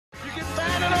Squad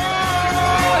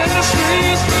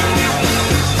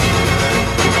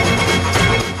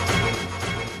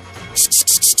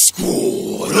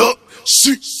up,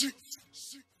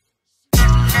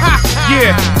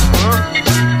 yeah,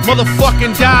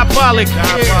 motherfucking Diabolic,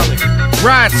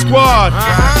 Riot Squad,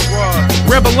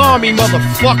 Rebel Army,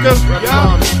 motherfucker.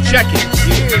 Check it.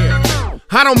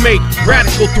 I don't make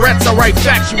radical threats, I write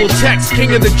factual text.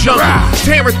 King of the jungle,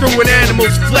 tearing through an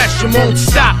animal's flesh and won't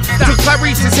stop. Till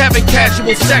Clarice is having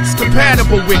casual sex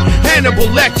compatible with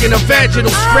Hannibal Lecter and a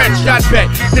vaginal stretch. I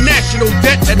bet the national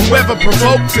debt that whoever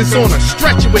provokes is on a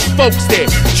stretcher with folks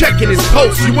there checking his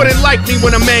posts. You wouldn't like me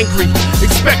when I'm angry.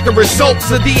 Expect the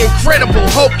results of the Incredible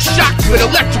Hulk, shocked with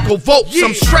electrical volts.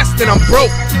 I'm stressed and I'm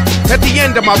broke. At the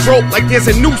end of my rope, like there's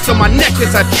a noose on my neck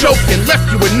as I choke and left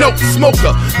you a note.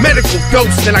 Smoker, medical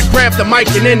dose, then I grab the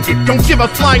mic and end it. Don't give a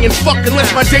flying fuck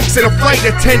unless my dick's in a flight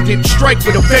attendant. Strike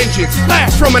with a vengeance,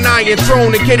 flash from an iron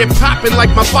throne and get it popping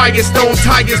like my Firestone.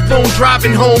 Tires blown,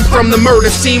 driving home from the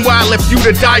murder scene while I left you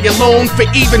to die alone. For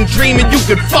even dreaming you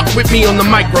could fuck with me on the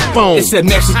microphone. It's that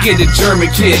Mexican to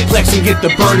German kid, flex and get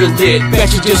the burner lit.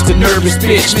 Bet you just a nervous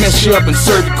bitch, mess you up and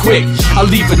serve it quick. I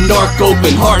leave a narc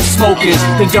open, heart smoking,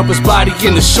 then dump his body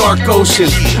in the shark ocean.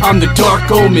 I'm the dark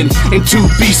omen, and too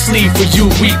beastly for you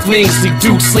weaklings. Leave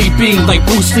Duke sleeping like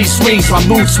Bruce Lee swings. My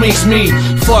mood swings me.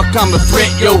 Fuck, I'm a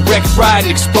threat, yo, wreck, ride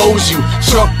and expose you.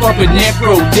 Shark bumping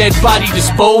necro, dead body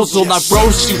disposal. I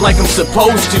roast you like I'm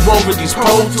supposed to over these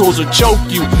Pro Tools or choke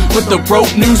you with the rope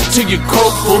noose to your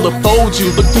coat full of fold you.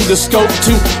 Look through the scope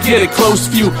to get a close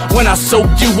view. When I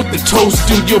soak you with the toast,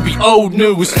 dude, you'll be old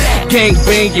news. Gang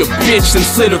bang your bitch and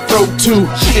slit her throat too.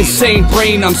 Insane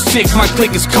brain, I'm sick, my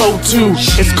clique is cold too.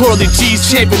 It's Corley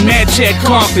G's champion, Mad Jack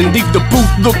Compton. Leave the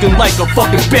booth looking like a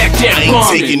fucking Baghdad I ain't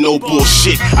taking no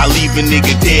bullshit. I leave a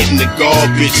nigga dead in the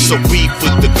garbage. So beef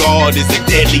with the guard is a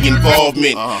deadly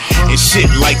involvement. And shit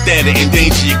like that to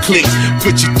endanger your clique.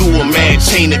 Put you through a mad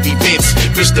chain of events.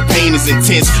 Bitch, the pain is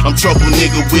intense. I'm trouble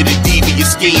nigga with a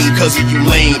devious scheme. Cause of you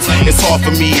lanes, it's hard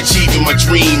for me achieving my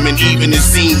dream. And even it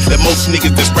seems that most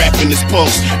niggas that's rapping is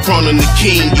punks. Front on the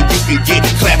king, you can get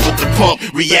clapped with the pump.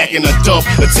 Reacting a dump,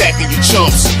 attacking you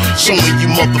chumps. Showing you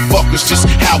motherfuckers just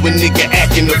how a nigga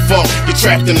act in the funk. You're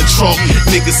trapped in the trunk.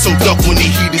 Niggas so duck when the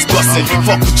heat is bustin'.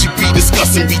 Fuck what you be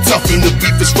discussing. Be tough when the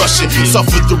beef is rushing.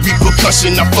 Suffer the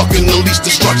repercussion. I fucking unleash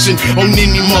destruction on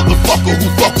any motherfucker who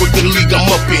fuck with the league I'm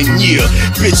up in. Yeah,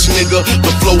 bitch nigga,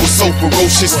 the flow is so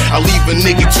ferocious. I leave a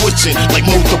nigga twitching like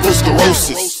multiple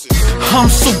sclerosis. I'm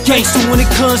so gangster when it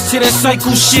comes to that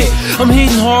psycho shit. I'm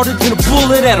hitting harder than a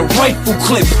bullet at a rifle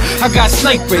clip. I got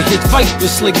sniper hit,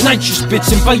 vipers like nitrous bitch.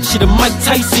 Invite you to Mike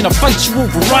Tyson, I fight you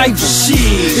over rival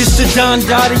shit. It's the Don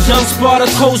Dada, Young Sparta,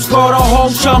 Coast Guard, a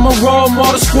whole trauma, raw,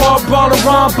 martyr squad, ball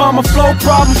around by my flow,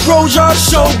 problem pros, y'all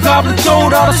show, goblin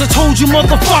told us. I told you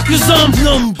motherfuckers I'm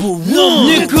number one,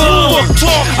 nigga.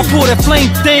 I pull that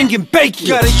flame thing and bake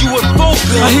you. Got a UFO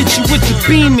gun. I hit you with the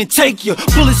beam and take you.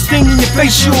 Bullets sting in your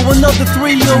face, you another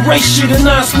 3 erase you. Then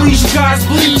I squeeze you guys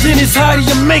bleed. Then it's how do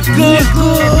you make good?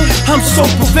 I'm so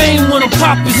profane when I'm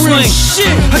popping slang.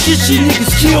 I get you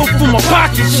niggas killed for my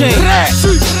pocket chain.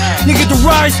 Nigga, the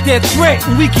rise that threat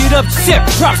and we get upset.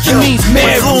 Props you means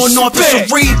mad respect. Off the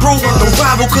cerebral, the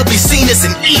rival could be seen as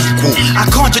an equal. I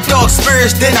conjure dog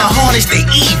spirits, then I harness the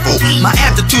evil. My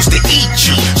aptitude's to eat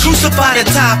you. Crucify the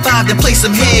top 5, then place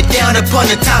them head down upon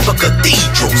the top of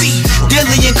cathedrals.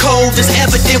 Deadly and cold is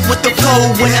evident with the flow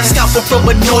when I scalp from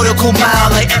a nautical mile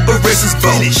like Everest's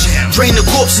bow. Drain the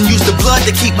corpse and use the blood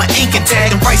to keep my ink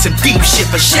intact. And write some deep shit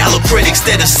for shallow critics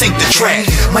that'll sink the track.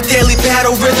 My daily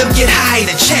battle rhythm get higher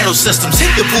than channel systems.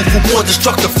 Hit the booth with more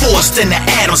destructive force than the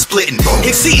atom splitting.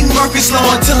 Exceeding Murphy's law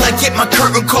until I get my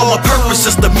curtain call. My purpose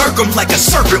is to murk 'em like a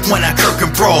serpent when I kirk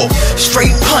and brawl.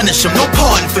 Straight punish 'em, no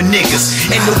pardon for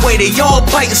niggas. And the way they all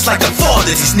bite, it's like a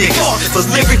father, these niggas. But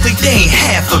lyrically they ain't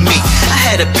half of me. I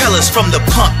had a pillars from the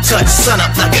pump touch, sun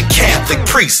up like a Catholic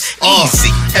priest.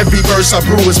 Easy. Every verse I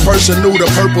brew is personal. The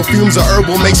purple fumes of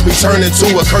herbal makes me turn into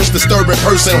a curse disturbing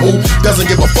person who doesn't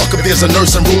give a fuck if there's a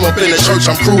nursing room up in the church.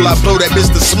 I'm cruel, I blow that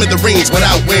bitch to smithereens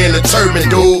without wearing a turban,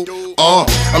 dude.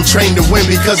 I'm trained to win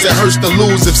because it hurts to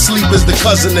lose. If sleep is the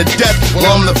cousin of death, well,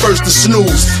 I'm the first to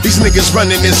snooze. These niggas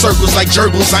running in circles like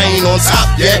gerbils. I ain't on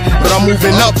top yet, but I'm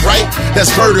moving up, right?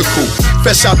 That's vertical.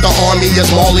 Fresh out the army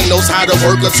as Marley knows how to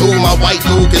work a tool. My white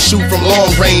dude can shoot from long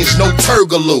range, no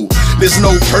turgaloo. There's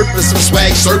no purpose of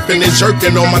swag surfing and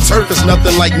jerking on my turf. It's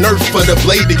nothing like Nerf for the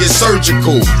blade to get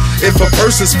surgical. If a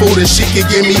person's full, then she can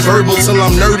give me verbal till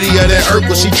I'm nerdier than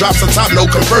Urkel. She drops on top, no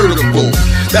convertible.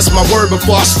 That's my word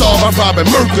before I starve. I'm robbing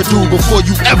Mercadoo before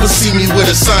you ever see me with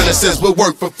a sign that says we'll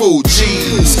work for food.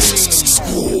 Jeez.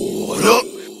 What up?